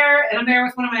we're there, and I'm there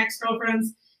with one of my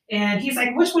ex-girlfriends. And he's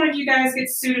like, which one of you guys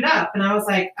gets suited up? And I was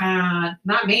like,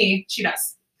 not me. She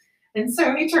does. And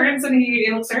so he turns and he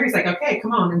looks at her. He's like, okay,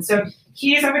 come on. And so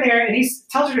he's over there and he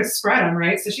tells her to spread them,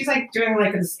 right? So she's like doing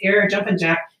like this air jumping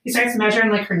jack. He starts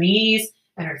measuring like her knees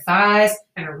and her thighs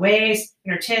and her waist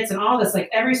and her tits and all this, like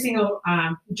every single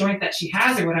joint that she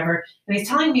has or whatever. And he's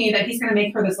telling me that he's going to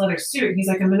make her this leather suit. And he's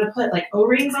like, I'm going to put like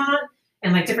O-rings on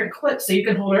and like different clips so you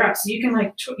can hold her up. So you can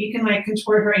like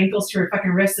contort her ankles to her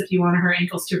fucking wrists if you want her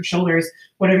ankles to her shoulders,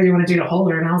 whatever you want to do to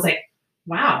hold her. And I was like,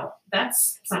 wow,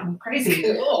 that's something crazy.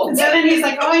 Cool. And so then he's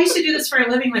like, oh, I used to do this for a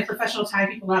living, like professional tie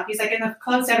people up. He's like, in the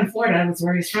clubs down in Florida, that's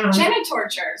where he's from.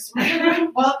 Genitors.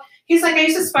 Well, he's like, I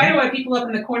used to spider web people up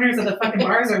in the corners of the fucking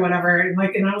bars or whatever. And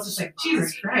I was just like,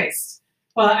 Jesus Christ.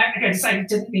 Well, I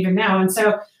didn't even know. And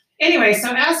so anyway,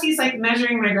 so as he's like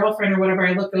measuring my girlfriend or whatever,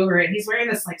 I look over and he's wearing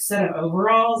this like set of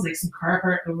overalls, like some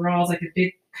Carhartt overalls, like a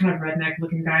big kind of redneck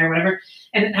looking guy or whatever.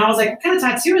 And I was like, what kind of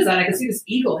tattoo is that? I could see this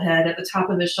eagle head at the top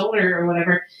of his shoulder or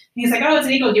whatever. And he's like, oh, it's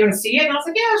an eagle. Do you want to see it? And I was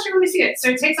like, yeah, sure, let me see it. So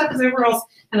he takes off his overalls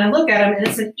and I look at him and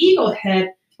it's an eagle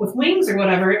head with wings or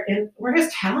whatever. And where his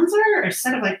talons are a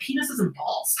set of like penises and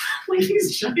balls. Like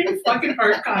these giant fucking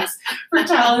hard cocks for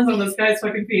talons on this guy's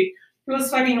fucking feet. It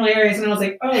was fucking hilarious. And I was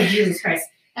like, oh, Jesus Christ.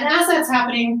 And as that's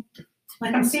happening,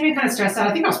 like I'm seeming kind of stressed out.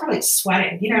 I think I was probably like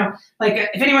sweating, like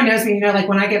if anyone knows me, like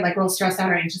when I get like real stressed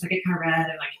out or anxious, I get kind of red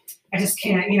and like, I just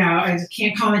can't, I just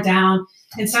can't calm it down.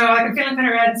 And so like I'm feeling kind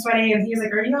of red and sweaty and he's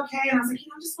like, are you okay? And I was like,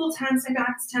 I'm just a little tense. My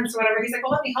back's tense or whatever. He's like,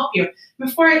 well, let me help you.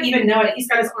 Before I even know it, he's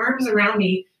got his arms around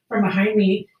me from behind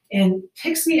me and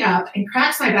picks me up and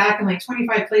cracks my back in like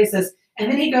 25 places.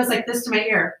 And then he goes like this to my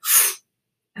ear.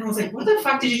 And I was like, what the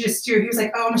fuck did you just do? He was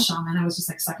like, oh, I'm a shaman. I was just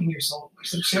like sucking your soul or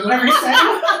some shit, whatever he said.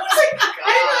 I was like,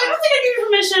 I don't think I gave you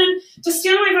permission to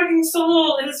steal my fucking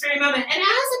soul in this very moment. And as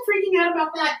I'm freaking out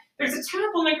about that, there's a tap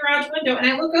on the garage window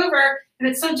and I look over and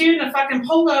it's some dude in a fucking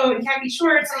polo and khaki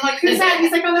shorts. And I'm like, who's that? And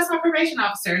he's like, oh, that's my probation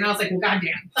officer. And I was like, well,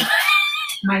 goddamn.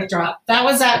 Mic drop. That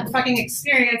was that fucking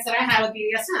experience that I had with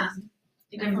BDSM.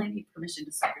 You definitely need permission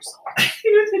to suck your soul.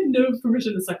 You had no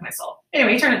permission to suck my soul.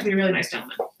 Anyway, he turned out to be a really nice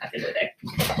gentleman at the end of the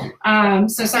day.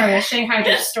 So sorry, a Shanghai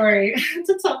Drip story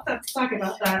to talk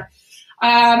about that.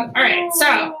 All right,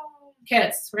 so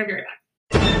kids, we're gonna be right back.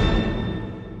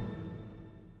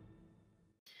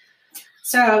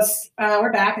 So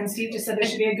we're back, and Steve just said there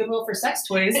should be a Goodwill for sex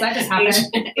toys. That just happened.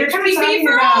 We're talking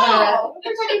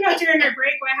about during our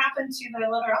break what happened to the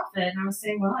leather outfit, and I was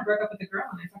saying, well, I broke up with the girl,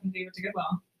 and I fucking gave it to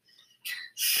Goodwill.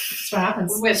 That's what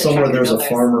happens. Somewhere there's a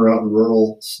farmer out in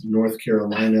rural North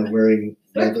Carolina wearing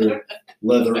leather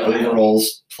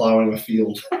overalls plowing a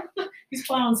field. He's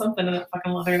plowing something in that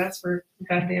fucking leather, that's for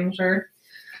goddamn sure.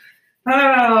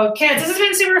 Oh, kids, this has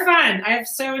been super fun. I've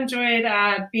so enjoyed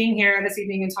being here this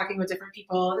evening and talking with different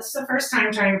people. This is the first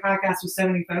time trying a podcast with so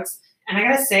many folks. And I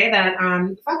gotta say that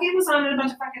fuck Amazon and a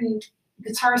bunch of fucking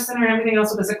Guitar Center and everything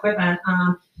else with this equipment.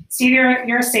 Steve,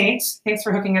 you're a saint. Thanks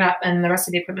for hooking it up. And the rest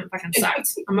of the equipment fucking sucked.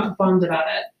 I'm bummed about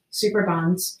it. Super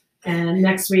bummed. And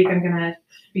next week I'm gonna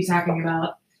be talking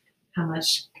about how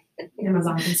much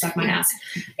Amazon can suck my ass.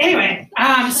 Anyway,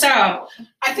 so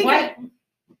I think what?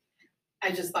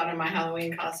 I just thought of my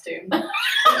Halloween costume.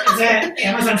 Is it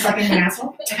Amazon sucking my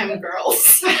asshole? 10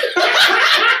 girls.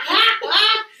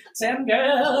 10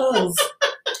 girls.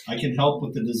 I can help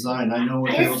with the design. I know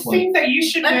what they I look like. think that you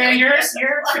should wear your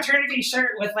fraternity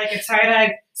shirt with like a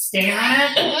tie-dye stain on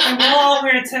it, and we'll all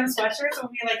wear Tim sweatshirts. It'll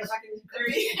be like a fucking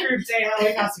group day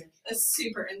Halloween costume. A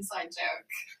super inside joke.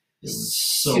 It was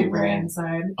so Super wrong.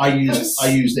 inside. I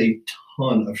used a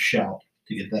ton of shout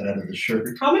to get that out of the shirt.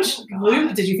 How much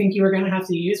lube did you think you were going to have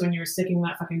to use when you were sticking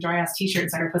that fucking dry ass t-shirt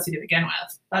inside her pussy to begin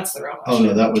with? That's the real question.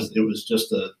 Oh no, it was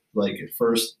just at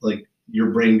first, like your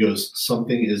brain goes,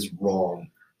 something is wrong.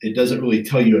 It doesn't really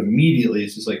tell you immediately.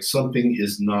 It's just like something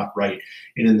is not right.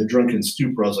 And in the drunken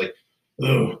stupor, I was like,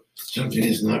 oh, something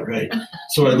is not right.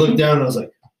 So I looked down and I was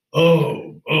like,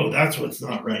 oh, that's what's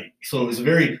not right. So it was a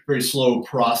very, very slow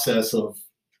process of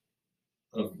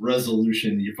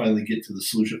resolution. You finally get to the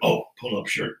solution. Oh, pull up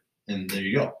shirt. And there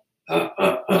you go. All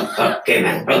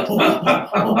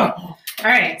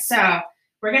right, so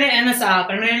we're going to end this up.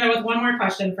 I'm going to end it with one more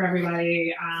question for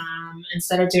everybody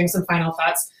instead of doing some final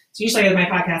thoughts. So usually with my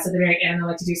podcast at the very end, I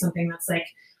like to do something that's like,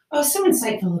 oh, so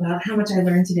insightful about how much I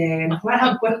learned today and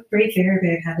what great therapy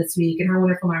I've had this week and how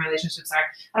wonderful my relationships are.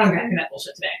 I don't get any of that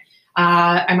bullshit today.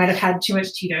 I might have had too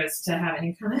much Tito's to have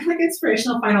any kind of like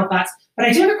inspirational final thoughts, but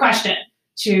I do have a question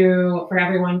for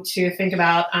everyone to think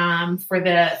about for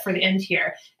the end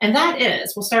here, and that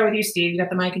is, we'll start with you, Steve. You got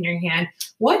the mic in your hand.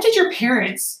 What did your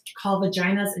parents call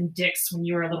vaginas and dicks when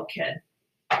you were a little kid?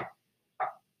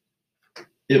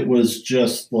 It was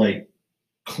just like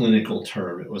clinical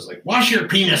term. It was like, wash your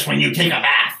penis when you take a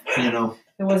bath. You know.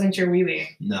 It wasn't your wee wee.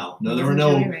 No, there were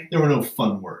no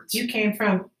fun words. You came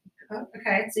from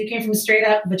okay, so you came from straight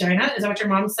up vagina. Is that what your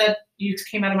mom said? You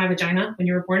came out of my vagina when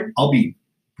you were born? I'll be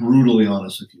brutally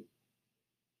honest with you.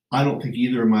 I don't think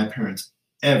either of my parents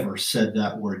ever said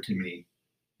that word to me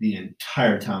the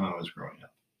entire time I was growing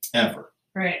up. Ever.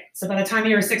 Right. So by the time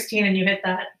you were 16 and you hit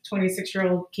that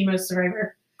 26-year-old chemo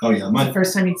survivor, oh yeah, the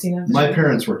first time you'd seen it. My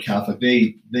parents were Catholic.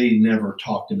 They never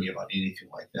talked to me about anything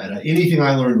like that. Anything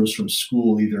I learned was from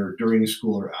school, either during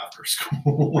school or after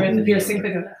school. Or at the piercing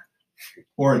pagoda.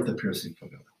 Or at the piercing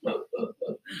pagoda.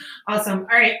 Awesome. All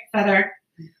right, Feather.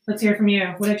 Let's hear from you.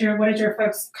 What did your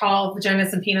folks call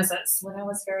vaginas and penises? When I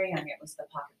was very young, it was the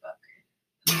pocketbook.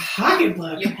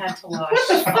 Pocketbook? You had to wash What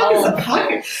the fuck all is a of the pocket?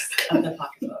 parts of the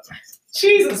pocketbook.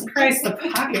 Jesus Christ, the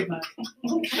pocketbook.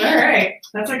 All right,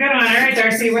 that's a good one. All right,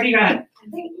 Darcy, what do you got? I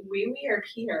think wee wee or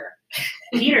Peter.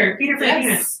 Peter for Yes,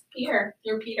 penis. Peter.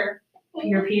 You're Peter.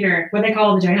 Your Peter. What do they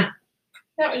call a vagina?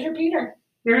 That was your Peter.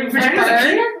 Your Or vagina's a bird.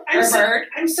 Peter? Or bird.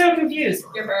 I'm so confused.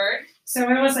 Your bird. So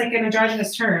it was like an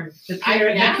androgynous term. The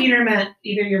Peter meant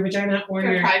either your vagina or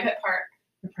Your your private part.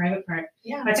 private part.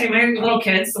 Yeah. I tell you, my little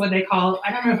kids, what they call,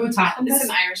 I don't know who taught them It's this.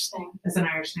 an Irish thing. It's an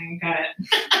Irish thing. Got it.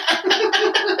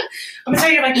 I'm gonna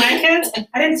tell you, like my kids,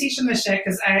 I didn't teach them this shit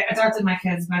because I adopted my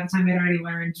kids by the time they'd already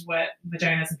learned what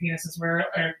vaginas and penises were,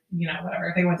 or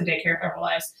whatever. They went to daycare their whole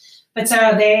lives. But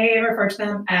so they refer to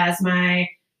them as my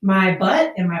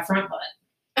butt and my front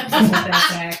butt. That's what they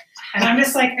say. And I'm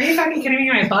just like, are you fucking kidding me?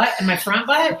 My butt and my front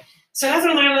butt? So that's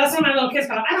what my little kids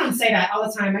call it. I don't say that all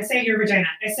the time. I say your vagina.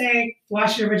 I say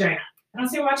wash your vagina. I don't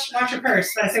say wash your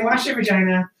purse, but I say wash your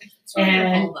vagina. It's really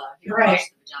And- your vulva. You right, wash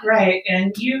the vagina. Right.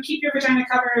 And you keep your vagina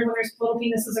covered when there's little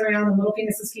penises around, and little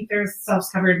penises keep themselves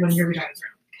covered when your vagina's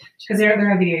around. Because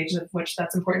they're of the age of which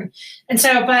that's important. And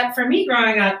so, but for me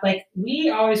growing up, like we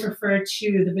always referred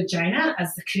to the vagina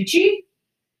as the coochie.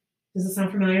 Does it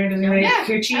sound familiar? Does anybody Yeah.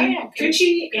 coochie? Oh, yeah.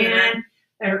 Coochie Cooter. and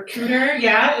Or cooter,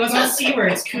 yeah, it was all C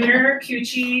words. Cooter,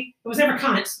 coochie. It was never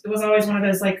cunt. It was always one of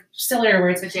those like sillier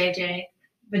words. The JJ.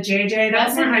 The JJ, that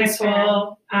was That's in a high nice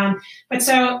school. But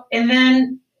so, and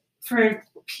then for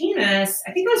penis,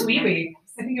 I think it was wee wee.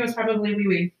 I think it was probably wee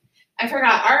wee. I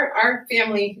forgot. Our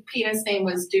family penis name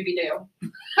was Doobie Doo.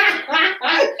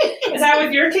 Is that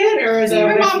with your kid or is that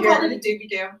My with mom your? called it a Doobie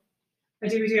Doo. A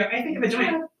doobie-doo. I think of a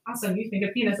joint. Awesome. You think of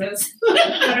penises.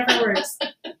 Whatever works.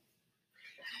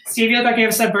 Steve, you look like you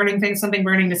have something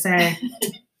burning to say.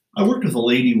 I worked with a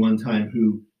lady one time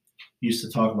who used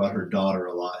to talk about her daughter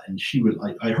a lot, and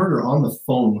I heard her on the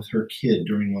phone with her kid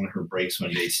during one of her breaks one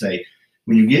day say,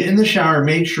 when you get in the shower,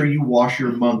 make sure you wash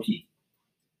your monkey.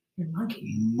 Your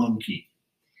monkey. Monkey.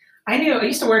 I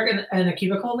used to work in a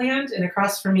cubicle land, and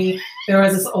across from me, there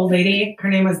was this old lady. Her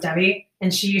name was Debbie,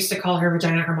 and she used to call her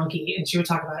vagina her monkey, and she would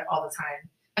talk about it all the time.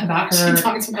 About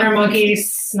her monkey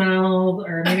smelled,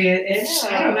 or maybe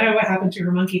I don't know what happened to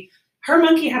her monkey. Her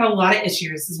monkey had a lot of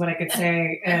issues, is what I could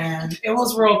say, and it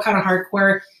was real kind of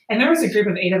hardcore. And there was a group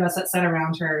of 8 of us that sat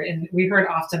around her, and we heard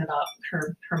often about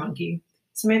her monkey.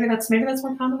 So maybe that's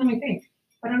more common than we think.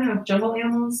 I don't know. Jungle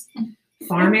animals,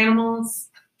 farm animals,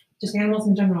 just animals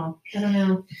in general. I don't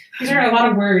know. These are a lot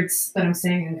of words that I'm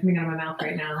saying and coming out of my mouth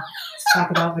right now to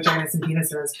talk about vaginas and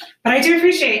penises. But I do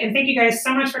appreciate and thank you guys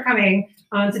so much for coming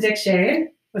on to Dick Shade.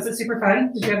 Was it super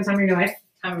fun? Did you have the time of your life?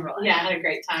 Yeah, I had a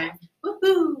great time.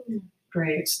 Woohoo!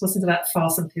 Great. Listen to that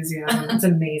false enthusiasm. It's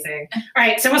amazing. All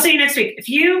right. So we'll see you next week. If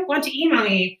you want to email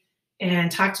me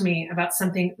and talk to me about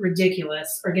something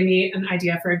ridiculous or give me an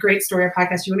idea for a great story or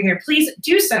podcast you want to hear, please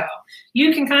do so.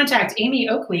 You can contact Amy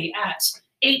Oakley at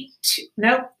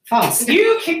false.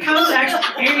 You can contact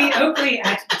Amy Oakley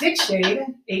at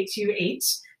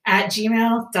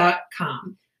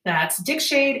dickshade828@gmail.com. That's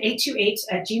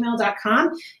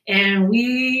dickshade828@gmail.com. And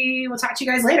we will talk to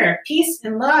you guys later. Peace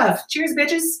and love. Cheers,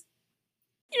 bitches.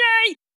 Yay!